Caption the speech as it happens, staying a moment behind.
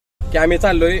की आम्ही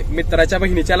चाललोय मित्राच्या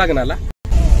बहिणीच्या लग्नाला।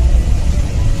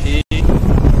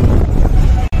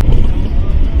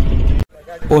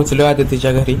 पोहोचलो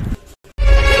आदितीच्या घरी।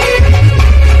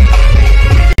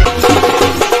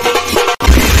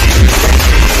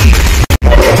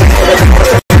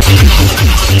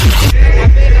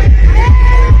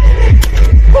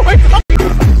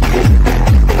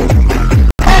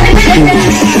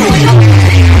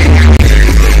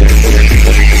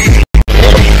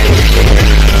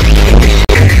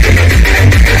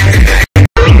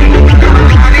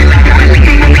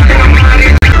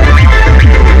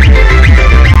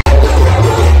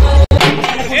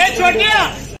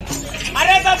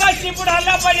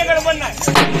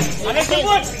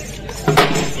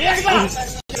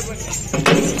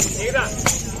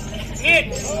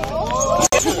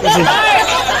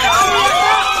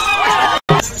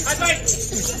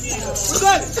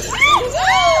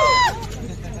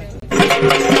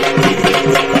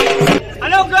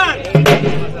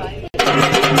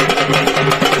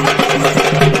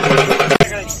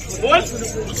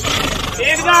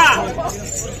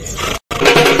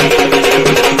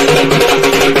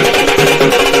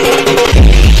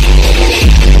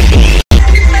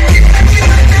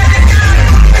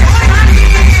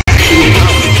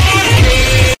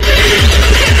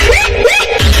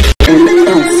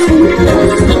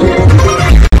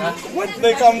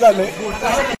 काम झालंय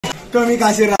कमी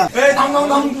काशीरा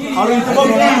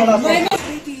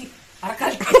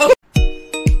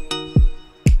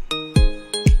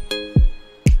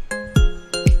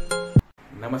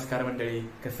नमस्कार मंडळी,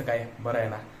 कसं काय, बरं आहे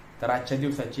ना? तर आजच्या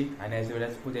दिवसाची आणि आज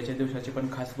वेळेस उद्याच्या दिवसाची पण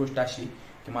खास गोष्ट अशी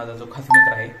की माझा जो खास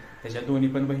मित्र आहे त्याच्या दोन्ही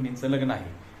पण बहिणींचं लग्न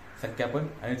आहे, सख्या पण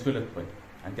आणि चुलत पण,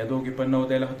 आणि त्या दोघी पण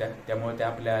नवोदयाला होत्या, त्यामुळे त्या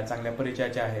आपल्या चांगल्या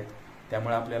परिचयाच्या आहेत,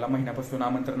 त्यामुळे आपल्याला महिन्यापासून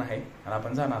आमंत्रण आहे आणि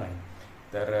आपण जाणार आहे।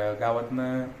 तर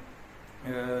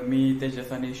गावातनं मी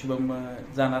तेजस आणि शुभम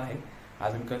जाणार आहे।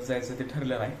 अजून कसं जायचं ते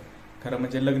ठरलं नाही, खरं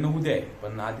म्हणजे लग्न उद्या आहे,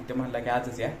 पण आदित्य म्हणला की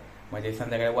आजच या, म्हणजे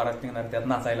संध्याकाळी वरात निघणार, त्यात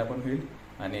नाचायला पण होईल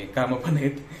आणि कामं पण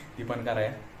आहेत ती पण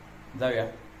कराया। जाऊया,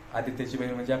 आदित्यची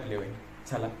बहीण म्हणजे आपली बहीण।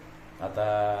 चला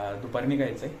आता दुपारी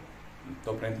निघायचंय,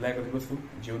 तोपर्यंत लायब्ररीत बसू,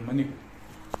 जेवून मग निघू।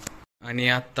 आणि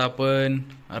आता आपण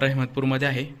रहमतपूरमध्ये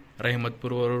आहे।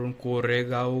 रहमतपूरवरून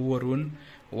कोरेगाववरून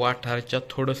वाठारच्या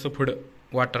थोडंसं पुढं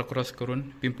वाटार क्रॉस करून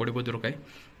पिंपोडी बुद्रुक आहे,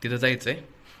 तिथं जायचंय।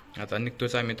 आता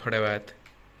निघतोच आम्ही थोड्या वेळात,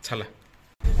 चला।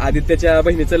 आदित्यच्या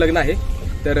बहिणीचं लग्न आहे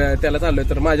तर त्याला चाललोय।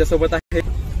 तर माझ्यासोबत आहे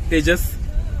तेजस,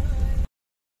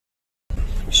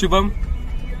 शुभम,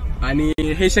 आणि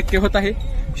हे शक्य होत आहे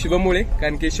शुभममुळे,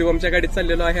 कारण की शुभमच्या गाडीत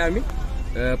चाललेलो आहे आम्ही।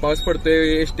 पाऊस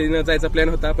पडतोय, एसटीनं जायचा प्लॅन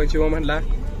होता, पण शुभम म्हणला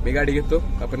मी गाडी घेतो,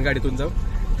 आपण गाडीतून जाऊ।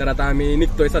 तर आता आम्ही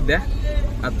निघतोय सध्या।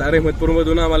 आता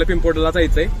रहमतपूरमधून आम्हाला पिंपोडला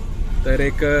जायचंय, तर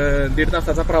एक 1.5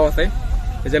 तासाचा प्रवास आहे।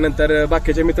 त्याच्यानंतर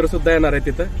बाकीचे मित्र सुद्धा येणार आहेत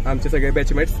तिथं, आमचे सगळे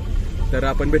बॅचमेट्स। तर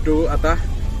आपण भेटू आता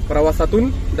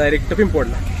प्रवासातून डायरेक्ट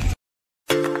पिंपोडला।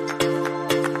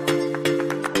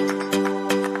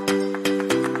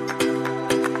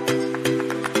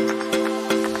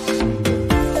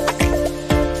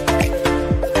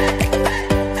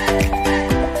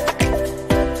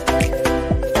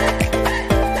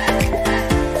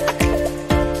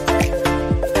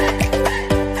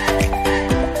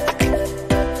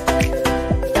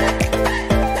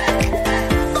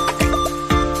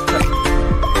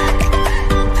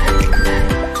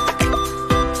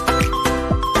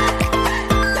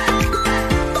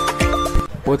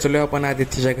 पोचलो आपण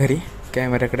आदित्यच्या घरी।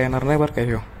 कॅमेऱ्याकडे येणार नाही बरं का,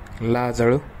 ह्यो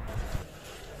लाजळू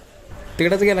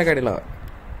तिकडेच गेला गाडीला।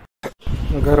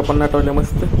 घर पण नाटवले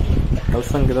मस्त,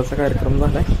 संगीताचा कार्यक्रम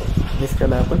झालाय, मिस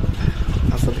केलाय आपण।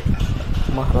 असं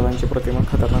महाराजांची प्रतिमा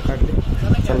खतरनाक काढली,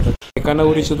 चालतं। एका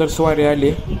नवरीची तर स्वारी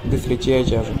आली, दुसरीची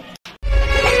यायची अजून।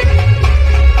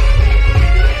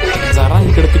 जरा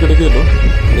इकडे तिकडे गेलो,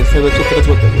 हे सगळं चित्रच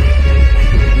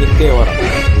होतं नित्यवारा।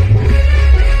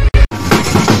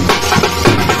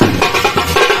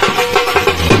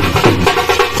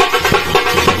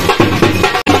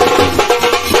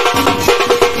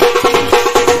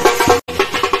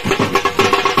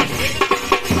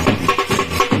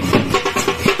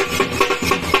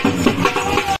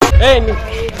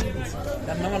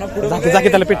 जाकी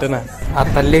त्याला पिट ना।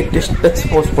 आता लेटेस्टच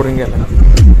पाऊस पडून गेला,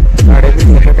 गाड्या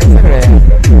भिजल्या काय सगळ्या।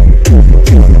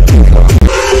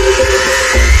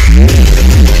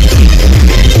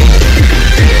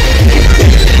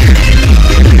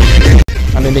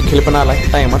 आणि निखिल पण आलाय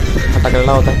टाइमात, फटाकडे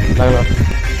लावता लागला।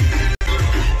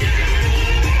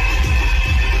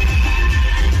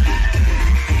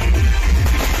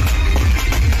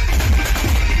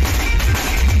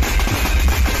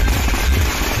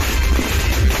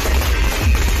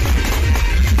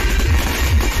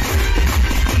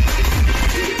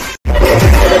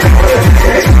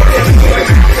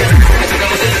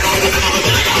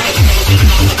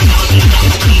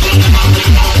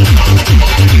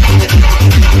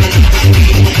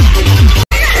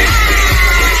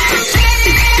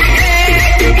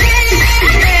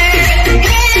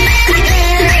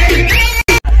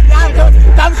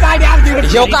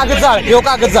 जेव कागद जाळ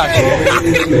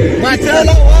माझ्या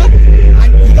लावा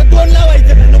आणि तुझं 2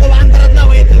 लावायचं नको अंतरात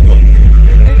लावायचं 2.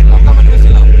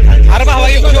 अरे भावा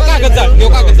जेव कागद जाळ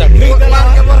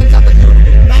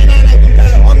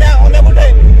नाही ओम्या कुठे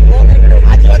आहे?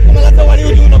 अजिबात तुम्हाला जवळ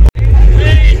येऊ देऊ नको.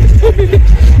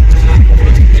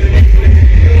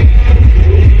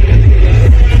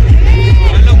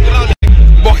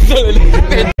 बॉक्स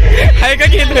आहे का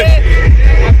केलं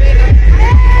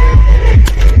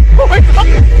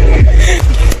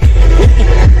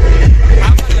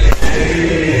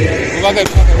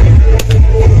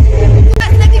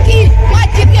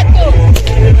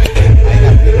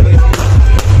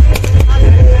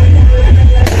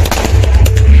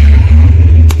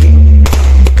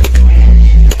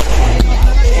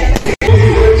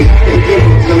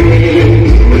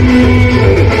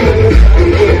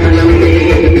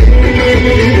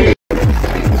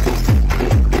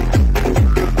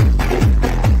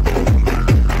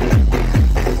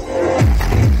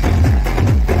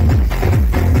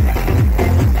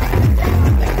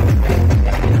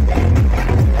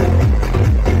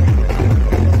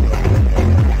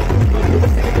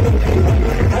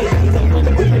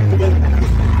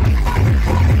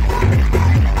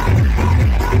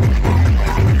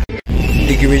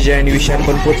दिग्विजय आणि विशाल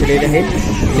पण पोहोचलेले आहेत.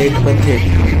 लेट पण थेट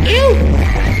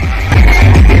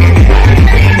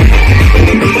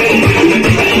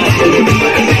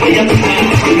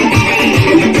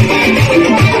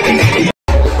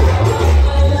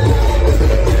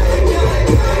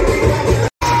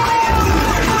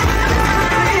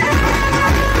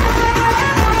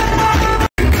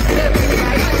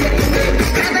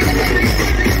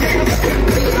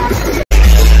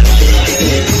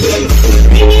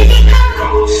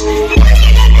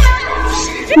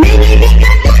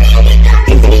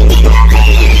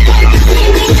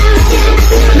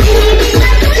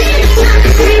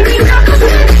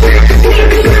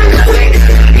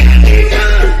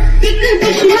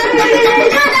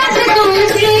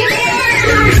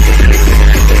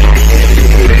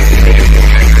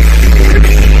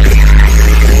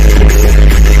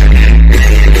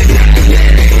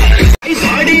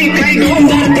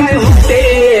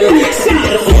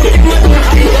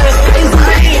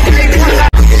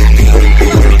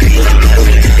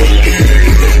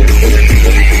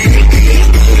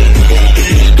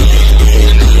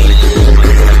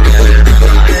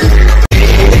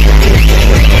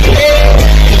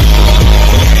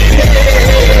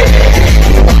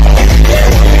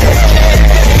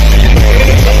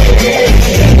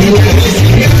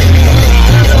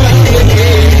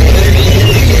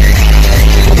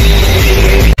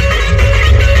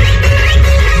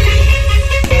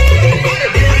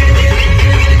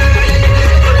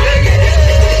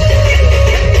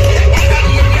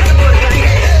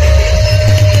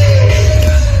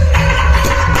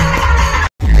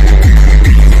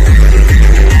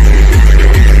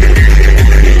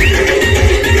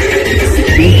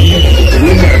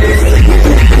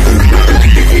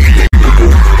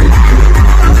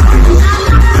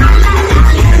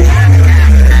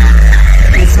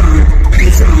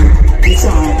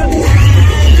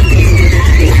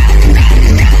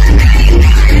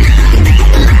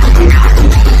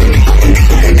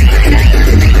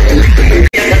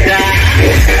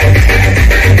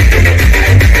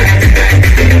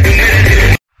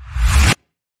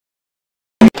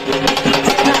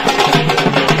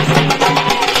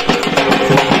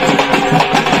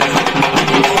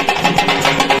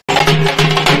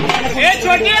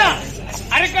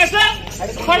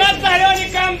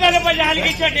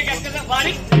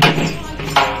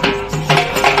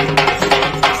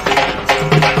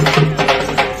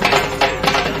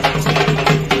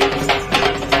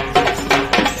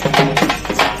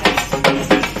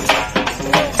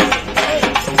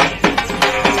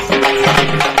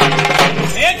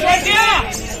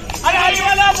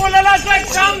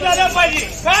काम झालं पाहिजे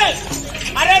काय.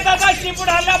 अरे दादा शिपूट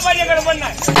हल्ला पाहिजे गडबड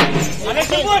नाही. अरे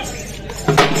शिपूट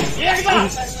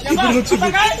एकदा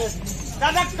काय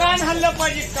दादा कान हल्लं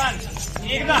पाहिजे कान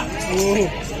एकदा हल्लं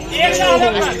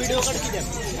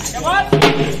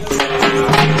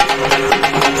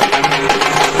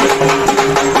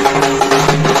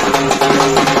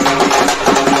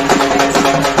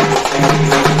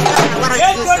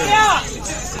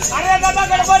अरे दादा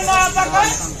गडबड ना आता काय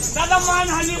दादा मान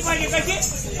हल्ली पाहिजे कशी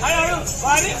हळूहळू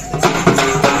बारीक.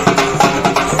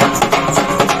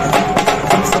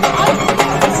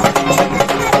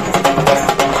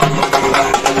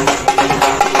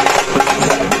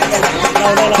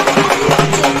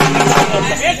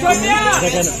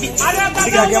 अरे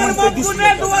दादा वर बाप पुणे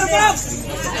वर बाप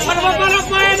वरबापाला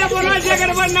पायाला बोलायची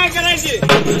गडबड नाही करायची.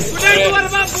 कुठे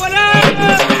वरबाप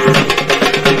बोला.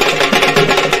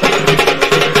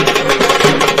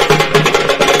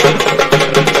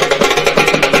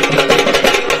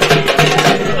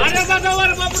 अरे दादा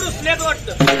वरबाप रुसलेत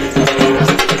वाटतं.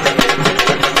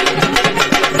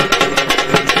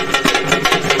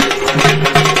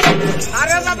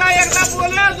 अरे दादा एकदा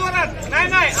बोला जोरात.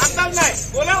 नाही आताच नाही.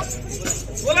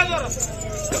 बोला जोरात.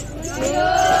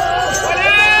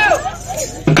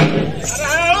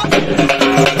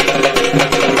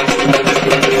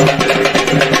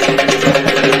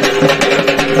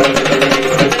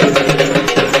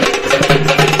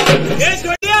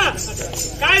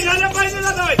 काय झालं पाहिजे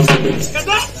दादा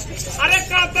कसं. अरे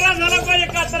कातरा झाला पाहिजे.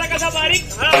 कातरा कसा बारीक.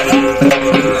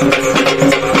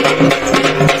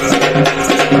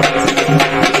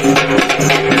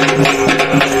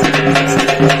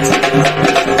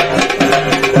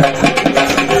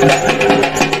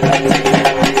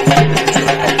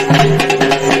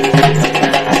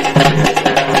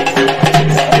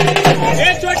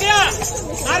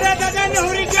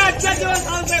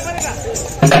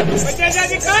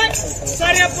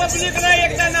 साऱ्या पब्लिकला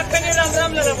एकदा नाकाने राम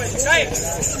राम झाला पाहिजे. काय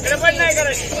गडबड नाही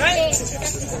करायची. काय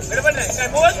गडबड नाही. काय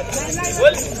बोल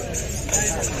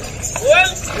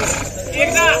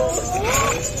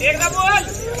एकदा बोल.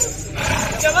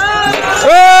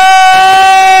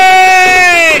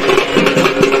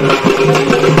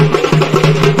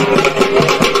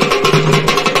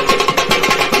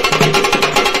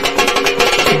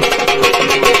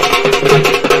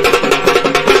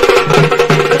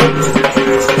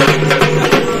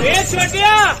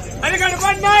 आणि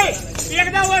गडबड नाही.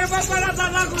 एकदा वरबापाला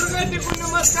दादा गुडघा टिकून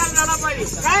नमस्कार झाला पाहिजे.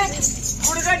 काय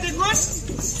गुडघा टिकून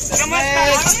नमस्कार.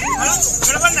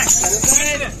 गडबड नाही.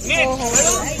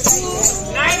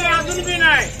 नाही रे अजून बी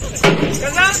नाही.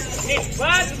 कसा नीट.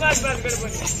 बस गडबड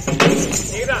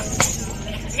नाही. एकदा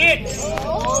नीट.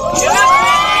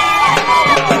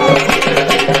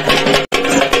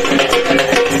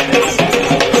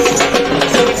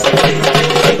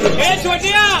 हे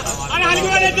छोट्या आणि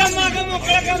हलगीवाल्याच्या मागं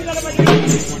मोकळं काम झालं पाहिजे.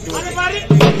 आणि बारीक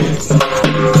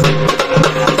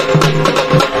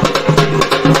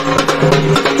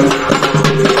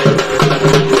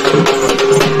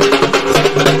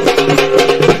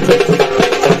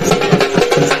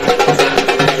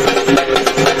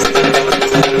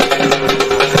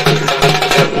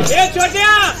हे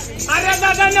छोट्या. अरे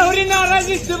दादा नवरी नाराज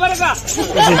दिसते बरं का.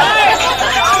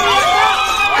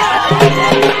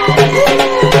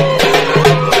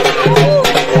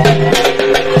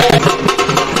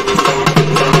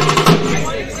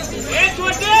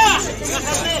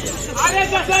 अरे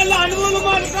जसं लहान मुलं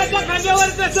मालकाच्या खांद्यावर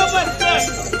कसं बसतंय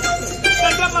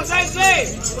कसं बसायचंय.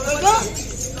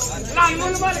 लहान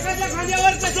मुलं मालकाच्या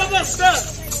खांद्यावर कसं बसतं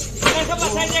कसं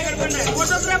बसायचं. गडबड नाही.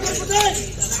 फोटोग्राफर कुठे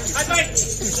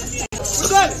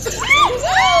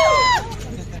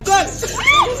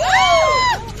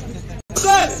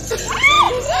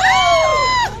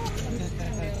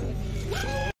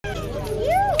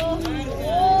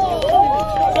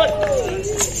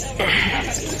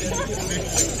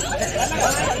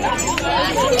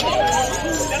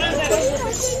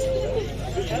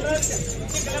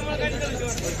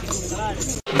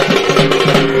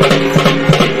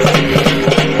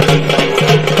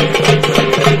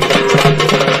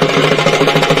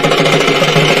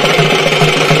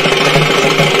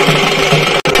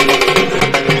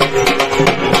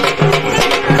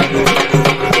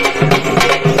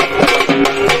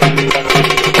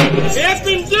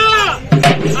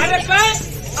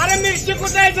मिरची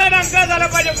कुटायचा डंका झाला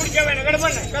पाहिजे पुढच्या महिन्यात.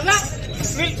 गडबड नाही.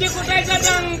 कसा मिरची कुटायचा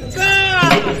डंका.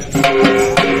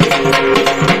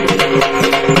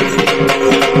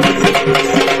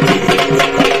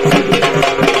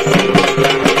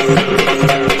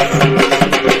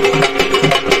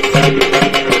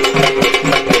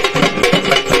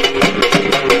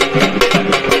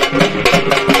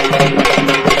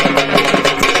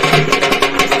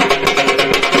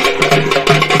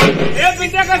 हे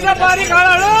पिंट्या कसा बारीक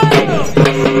हळूहळू.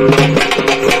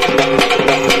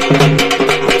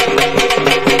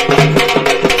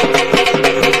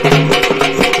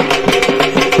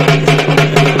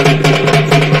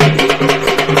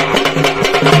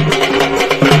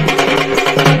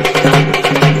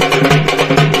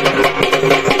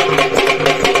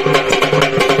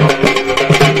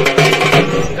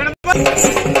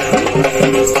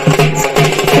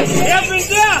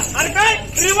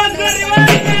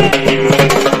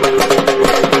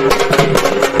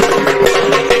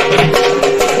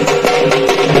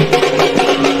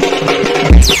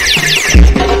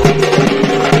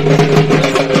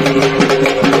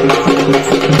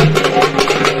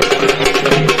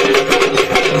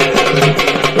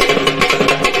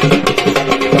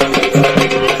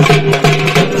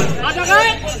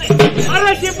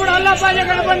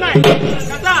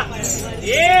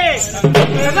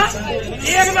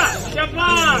 एकदा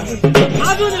शब्बास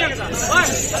अजून एकदा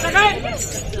बस आता काय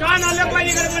कान आलं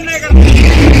पाहिजे गडबड नाही करत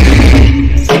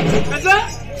कसं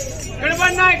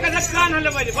गडबड नाही कसं कान आलं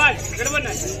पाहिजे बस गडबड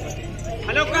नाही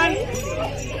हॅलो कान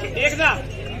एकदा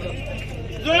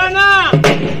जोडा ना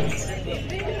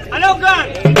हॅलो कान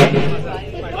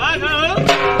बस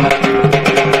हळू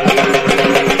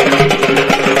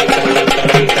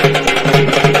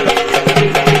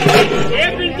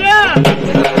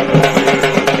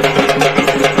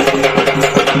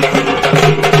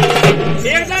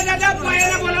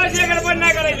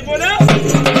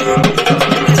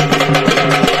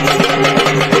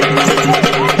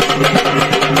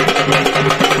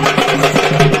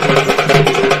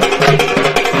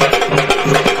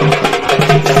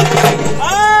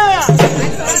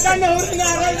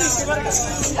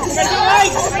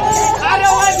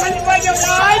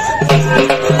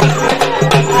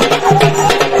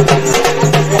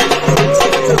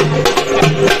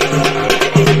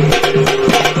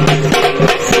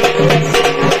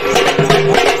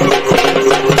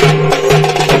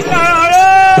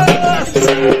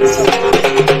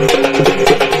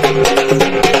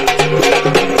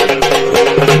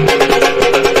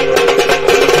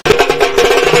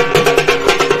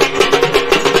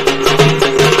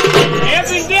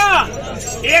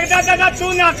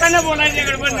तू नाकानं बोलायचं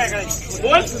गडबड नाही करायची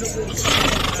बोल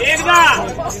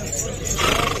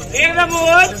एकदा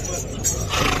बोल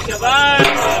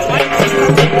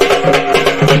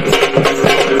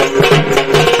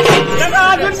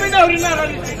अजून मी नवरी नाही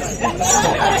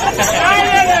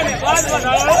बस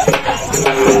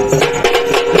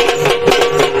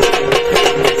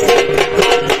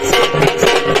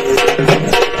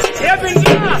हे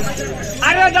पिंट्या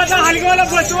अरे दादा हलगीवाला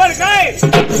बसवर काय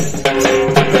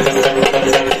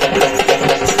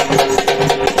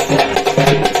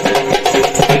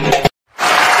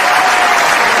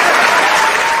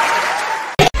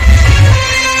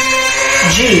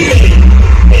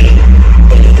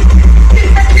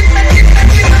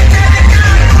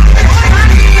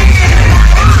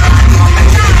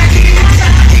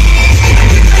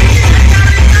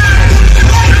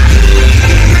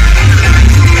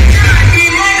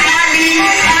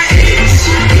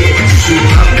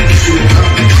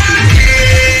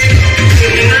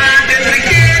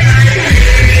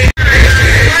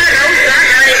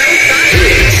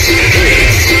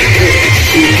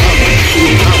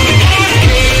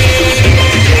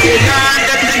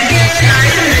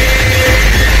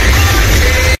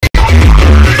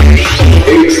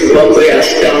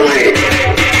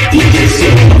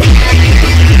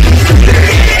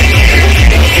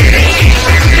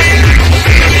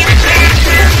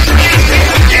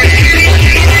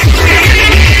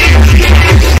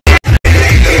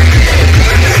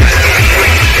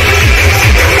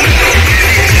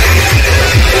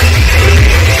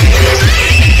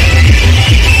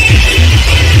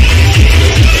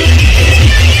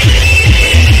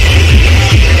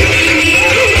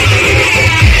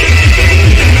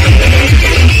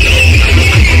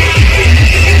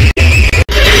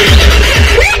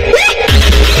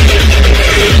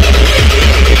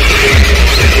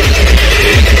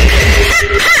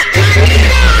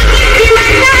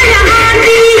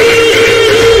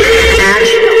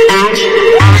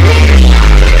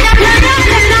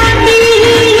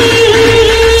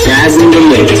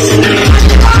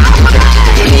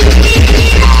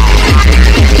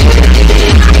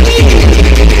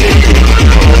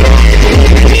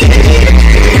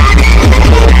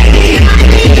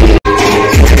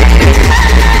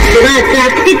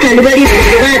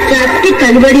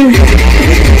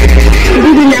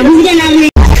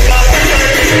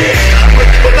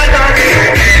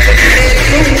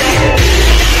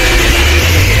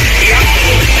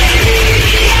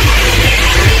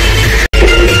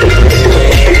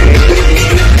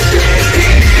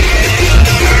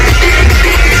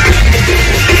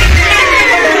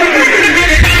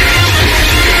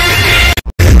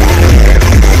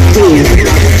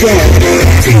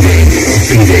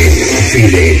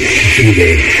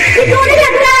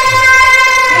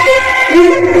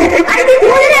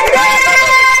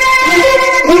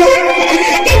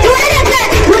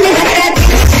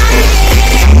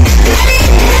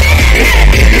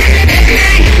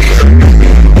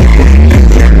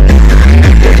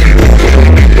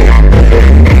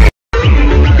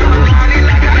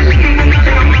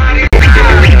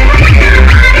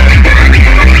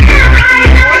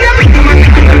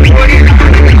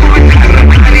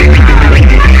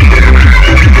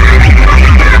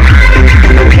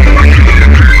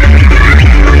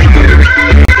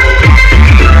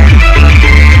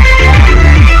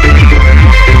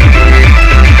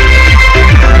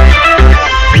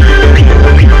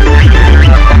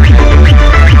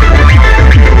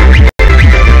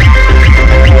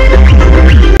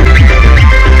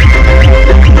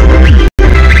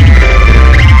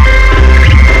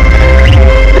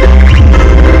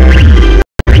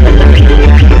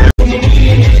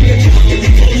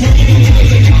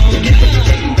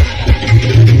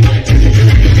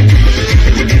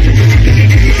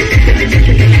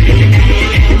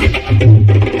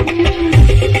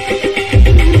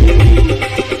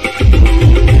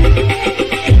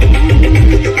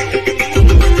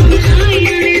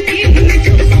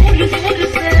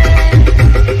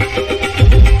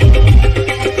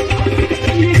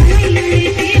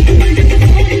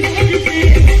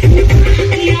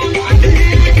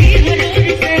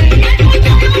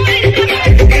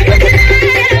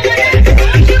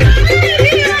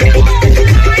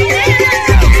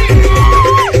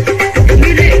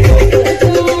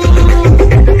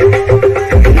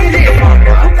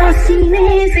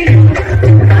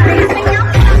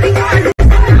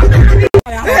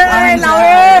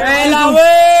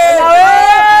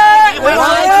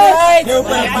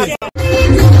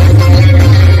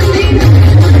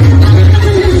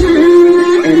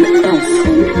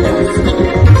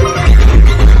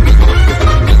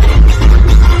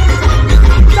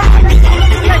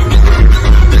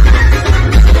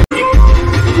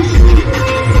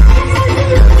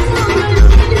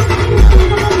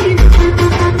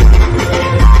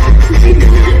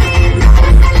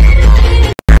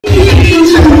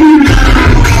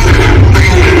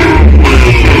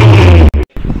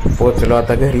पोहोचलो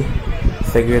आता घरी.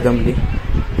 सगळी दमली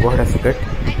घोड्यासकट.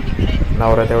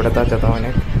 नवरा तेवढा ताच्या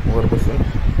तावाण्यात वर बसून.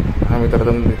 आम्ही तर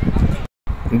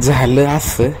दमलो. झालं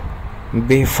असं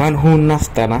बेफान होऊन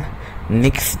नसताना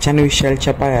निक्सच्या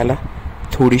विशालच्या पायाला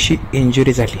थोडीशी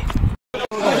इंजुरी झाली.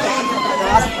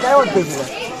 काय वाटतंय तुला?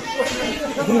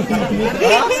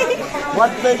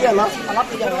 वाटतंय गेला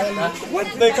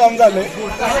वाटतंय काम झालंय.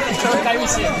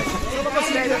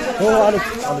 हो आलो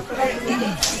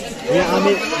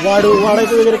आम्ही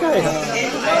वाढायचं वगैरे काय का?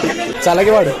 चला की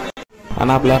वाढ.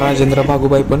 आणि आपला राजेंद्र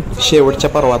बागुबाई पण शेवटच्या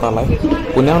पर्वात आलाय.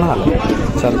 पुण्याहून आला.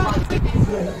 चल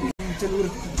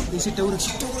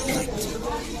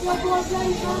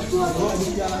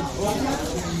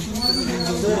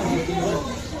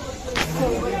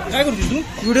काय करतो तू?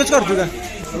 व्हिडिओच करतो का?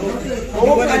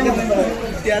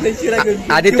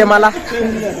 आदित्य मला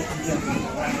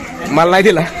नाही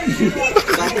दिला.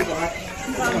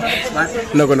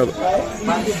 नको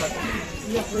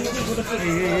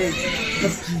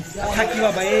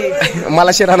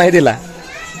मला शिरा नाही दिला.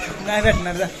 नाही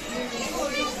भेटणार जा.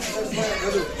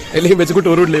 लिंबेचं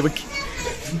कुठं उडले बघ.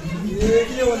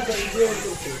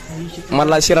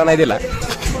 मला शिरा नाही दिला.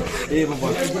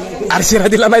 अरे शिरा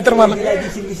दिला नाही तर मला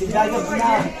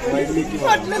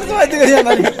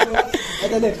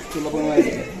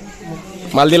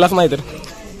दिलाच नाही तर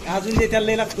अजून ते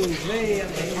त्याला लागतो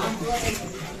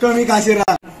कमी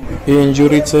काशिरा.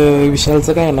 इंजुरीचं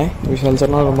विशालचं काय नाही.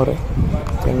 विशालचं नॉर्मल आहे.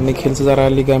 पण निखिलचं जरा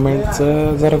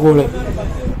लिगामेंटचं जरा गोळ आहे.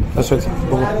 असंच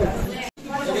बघू.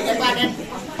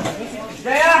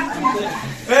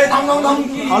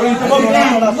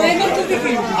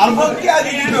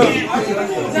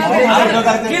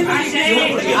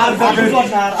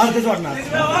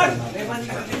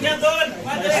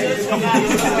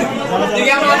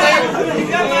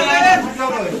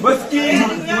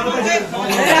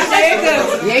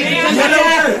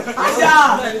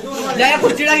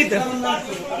 खुर्चीला घेत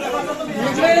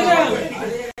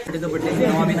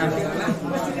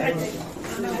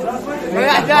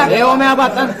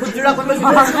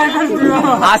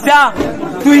आशा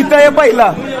तू इथं ये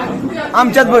पहिला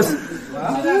आमच्यात बस.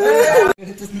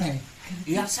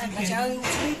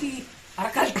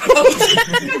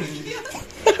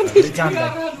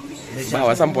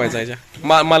 भावा संपवायचा याच्या.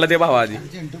 मला ते भावा आधी.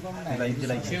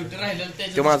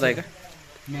 तो माझा आहे का?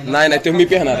 नाही तो मी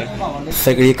पिणार आहे.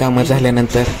 सगळी कामं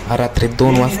झाल्यानंतर रात्री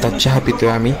 2 वाजता चहा पितोय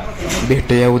आम्ही.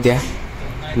 भेटूया उद्या.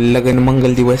 लगन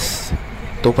मंगल दिवस.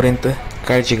 तोपर्यंत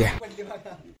काळजी घ्या.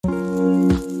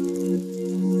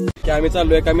 की आम्ही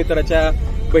चाललोय एका मित्राच्या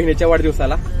बहिणीच्या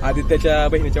वाढदिवसाला. आदित्याच्या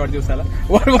बहिणीच्या वाढदिवसाला.